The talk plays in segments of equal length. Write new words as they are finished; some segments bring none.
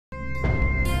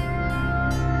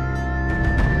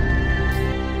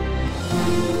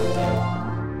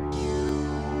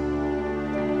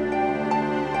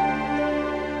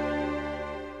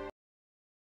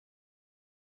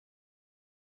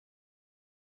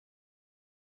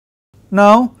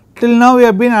Now till now we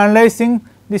have been analyzing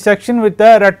the section with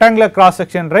the rectangular cross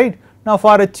section, right. Now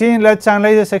for a chain, let us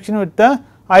analyze the section with the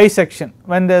I section,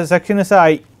 when the section is a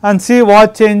I, and see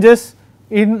what changes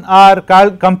in our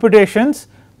computations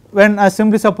when a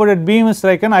simply supported beam is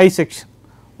like an I section.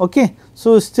 Okay.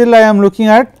 So still I am looking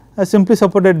at a simply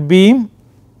supported beam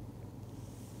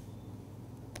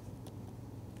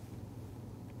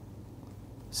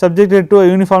subjected to a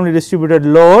uniformly distributed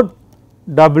load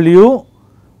W,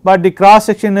 but the cross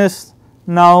section is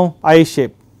now I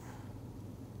shape.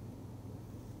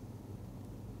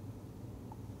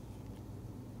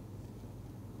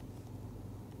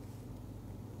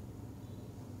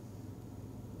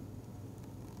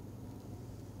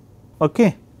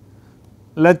 Okay.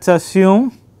 Let us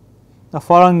assume the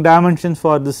following dimensions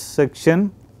for this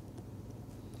section.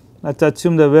 Let us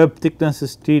assume the web thickness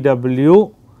is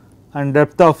Tw and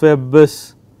depth of web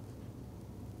is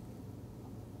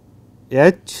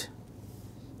H.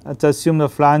 Let us assume the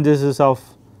flanges is of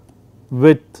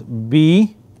width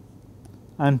B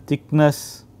and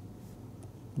thickness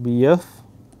Bf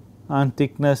and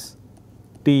thickness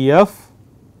Tf.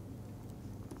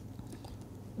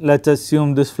 Let us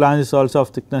assume this flange is also of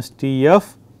thickness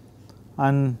Tf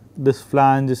and this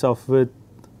flange is of width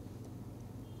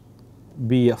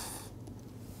Bf,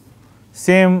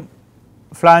 same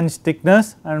flange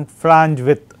thickness and flange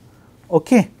width.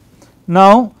 Okay.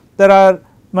 Now there are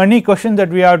many questions that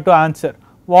we have to answer.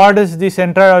 What is the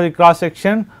centroid of the cross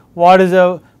section, what is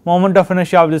the moment of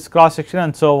inertia of this cross section,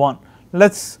 and so on.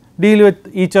 Let us deal with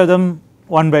each of them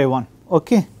one by one.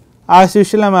 Okay. As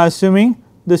usual I am assuming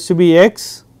this to be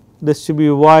x, this to be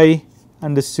y,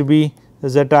 and this to be the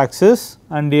z axis,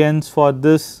 and hence for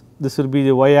this will be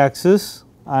the y axis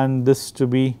and this to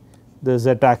be the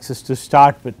z axis to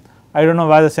start with. I do not know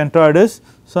where the centroid is.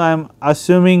 So I am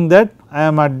assuming that I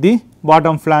am at the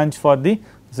bottom flange for the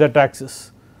z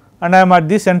axis and I am at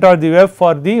the center of the web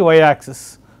for the y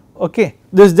axis. Okay.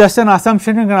 This is just an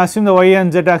assumption, you can assume the y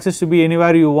and z axis to be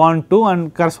anywhere you want to,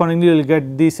 and correspondingly you will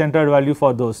get the centroid value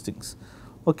for those things.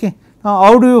 Okay. Now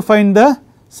how do you find the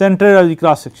centroid of the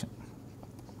cross section?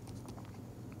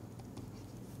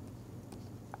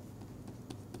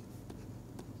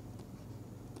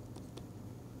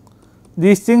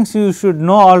 These things you should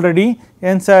know already,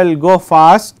 hence I will go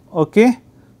fast. Okay.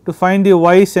 To find the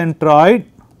y centroid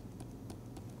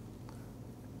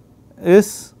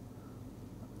is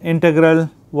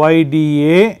integral y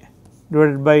dA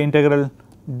divided by integral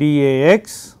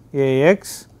dAx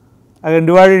Ax. I can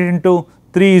divide it into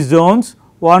 3 zones,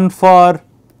 one for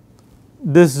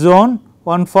this zone,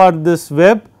 one for this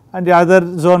web, and the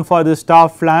other zone for this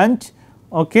top flange.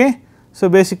 Okay. So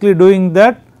basically doing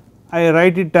that, I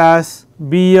write it as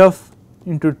Bf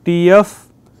into Tf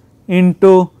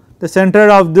into the center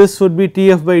of this would be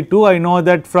Tf by 2. I know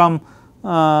that from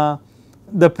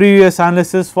the previous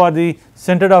analysis for the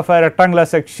center of a rectangular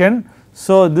section.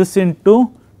 So this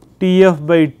into Tf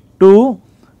by 2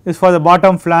 is for the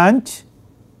bottom flange,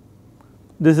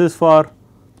 this is for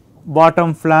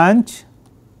bottom flange,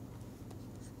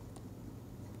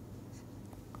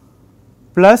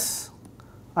 plus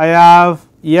I have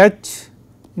H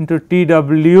into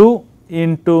Tw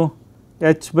into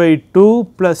H by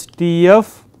 2 plus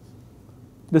Tf,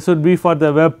 this would be for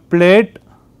the web plate,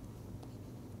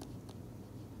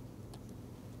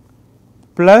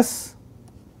 plus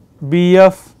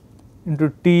Bf into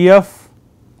Tf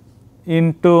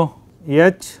into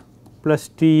H plus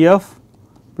Tf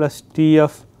plus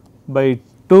Tf by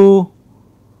 2,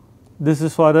 this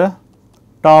is for the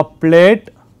top plate,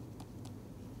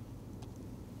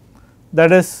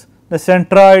 that is the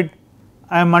centroid.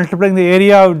 I am multiplying the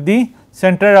area of the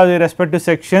centroid of the respective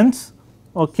sections,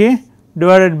 okay,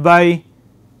 divided by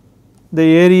the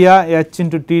area H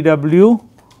into Tw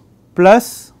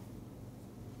plus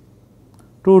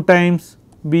 2 times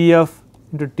Bf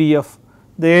into Tf,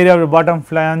 the area of the bottom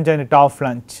flange and the top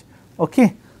flange.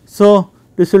 Okay. So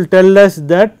this will tell us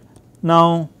that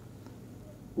now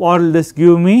what will this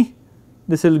give me?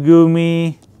 This will give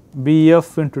me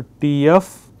Bf into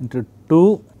Tf into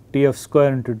 2, Tf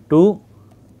square into 2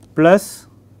 plus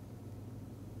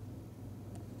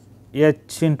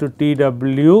H into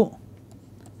Tw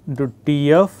into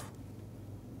Tf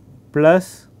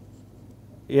plus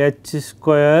H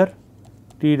square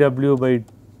Tw by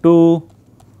 2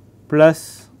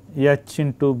 plus H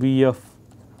into Bf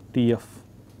Tf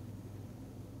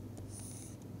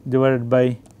divided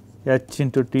by H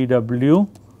into Tw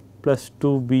plus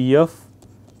 2 Bf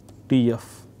Tf,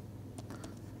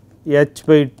 H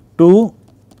by 2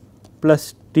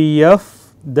 plus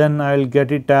Tf, then I will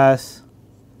get it as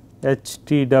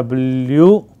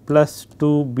HTW plus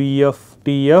 2 Bf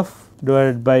Tf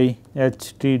divided by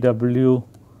h T W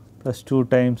plus 2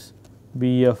 times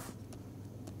B F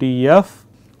T F.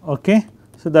 Okay.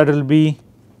 So, that will be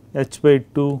h by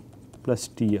 2 plus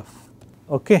T F.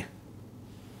 Okay.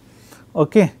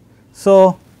 Okay.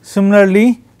 So,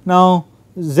 similarly, now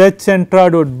Z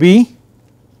centroid would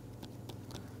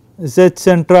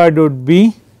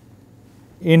be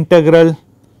integral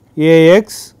A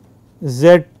x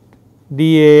Z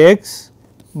dAx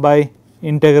by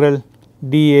integral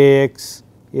dAx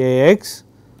Ax.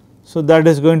 So, that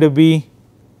is going to be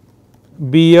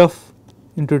Bf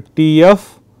into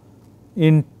Tf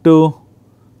into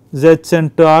Z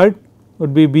centroid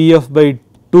would be Bf by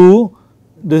 2.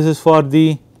 This is for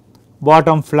the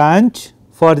bottom flange.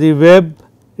 For the web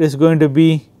it is going to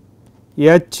be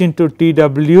H into Tw,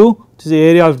 which is the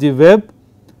area of the web,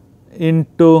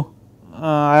 into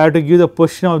I have to give the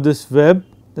position of this web.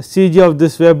 The CG of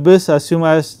this web is assumed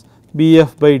as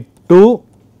Bf by 2.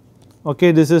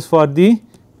 Okay, this is for the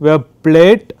web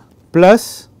plate,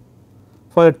 plus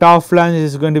for the top flange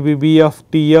is going to be Bf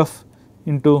Tf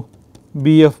into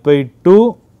Bf by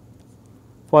 2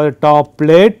 for the top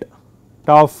plate,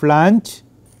 top flange,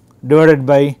 divided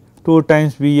by 2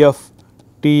 times Bf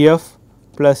Tf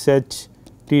plus H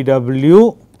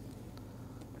Tw.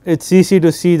 It is easy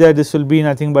to see that this will be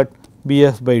nothing but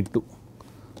Bf by 2,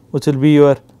 which will be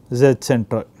your Z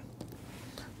centroid.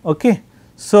 Okay.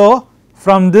 So,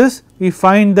 from this we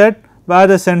find that where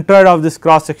the centroid of this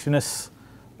cross section is,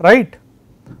 right.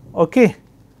 Okay.